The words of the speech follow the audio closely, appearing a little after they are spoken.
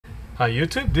Hi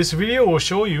YouTube, this video will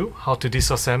show you how to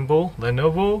disassemble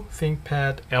Lenovo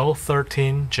ThinkPad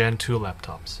L13 Gen 2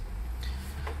 laptops.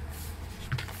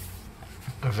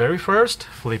 Very first,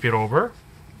 flip it over.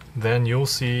 Then you'll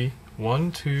see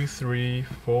 1, 2, 3,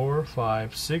 4,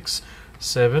 5, 6,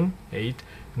 7, 8,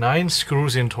 9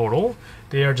 screws in total.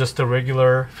 They are just a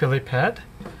regular Phillips pad.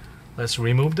 Let's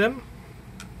remove them.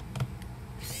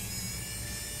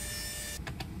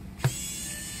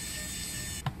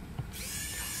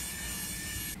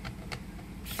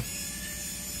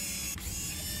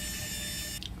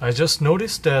 I just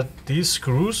noticed that these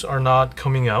screws are not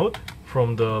coming out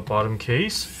from the bottom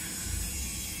case.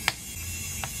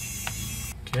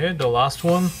 Okay, the last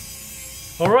one.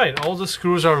 Alright, all the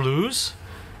screws are loose.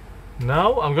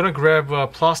 Now I'm gonna grab a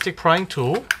plastic prying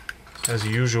tool as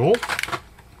usual.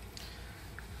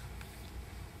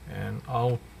 And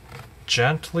I'll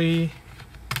gently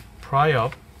pry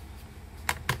up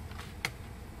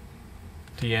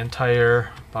the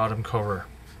entire bottom cover.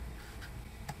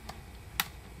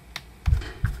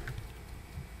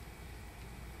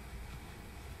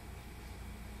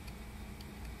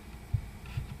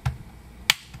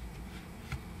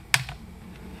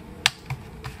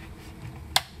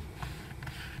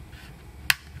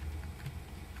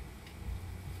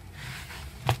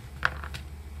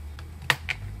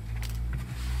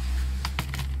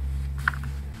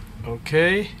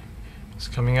 Okay, it's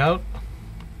coming out.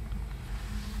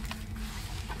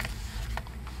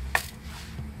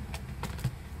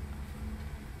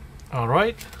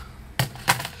 Alright,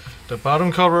 the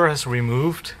bottom cover has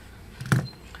removed.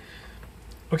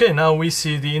 Okay, now we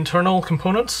see the internal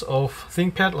components of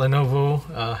ThinkPad Lenovo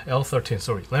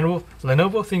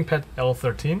Lenovo ThinkPad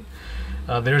L13.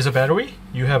 There's a battery.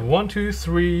 You have 1, 2,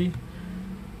 3,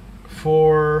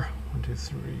 4,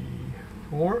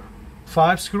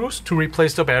 5 screws to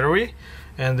replace the battery,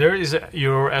 and there is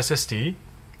your SSD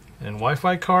and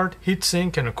Wi-Fi card,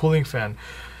 heatsink, and a cooling fan.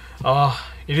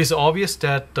 It is obvious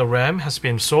that the RAM has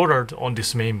been soldered on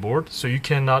this main board, so you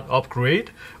cannot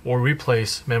upgrade or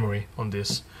replace memory on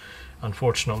this,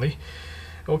 unfortunately.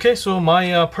 Okay, so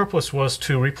my purpose was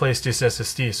to replace this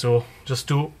SSD, so just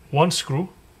do one screw.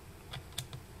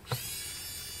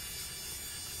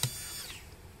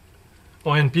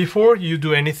 Oh, and before you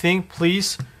do anything,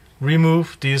 please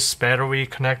remove this battery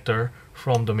connector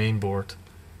from the main board.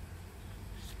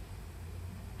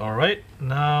 Alright,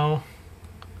 now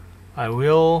I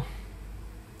will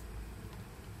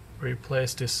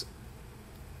replace this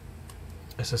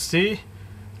SSD.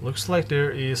 Looks like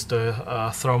there is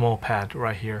the thermal pad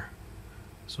right here.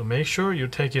 So make sure you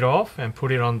take it off and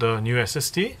put it on the new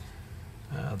SSD.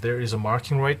 There is a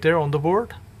marking right there on the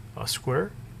board, a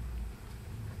square.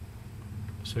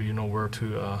 So you know where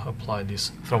to apply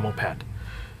this thermal pad.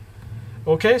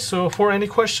 Okay, so for any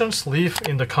questions, leave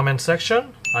in the comment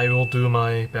section. I will do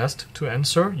my best to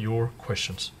answer your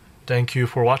questions. Thank you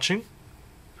for watching.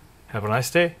 Have a nice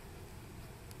day.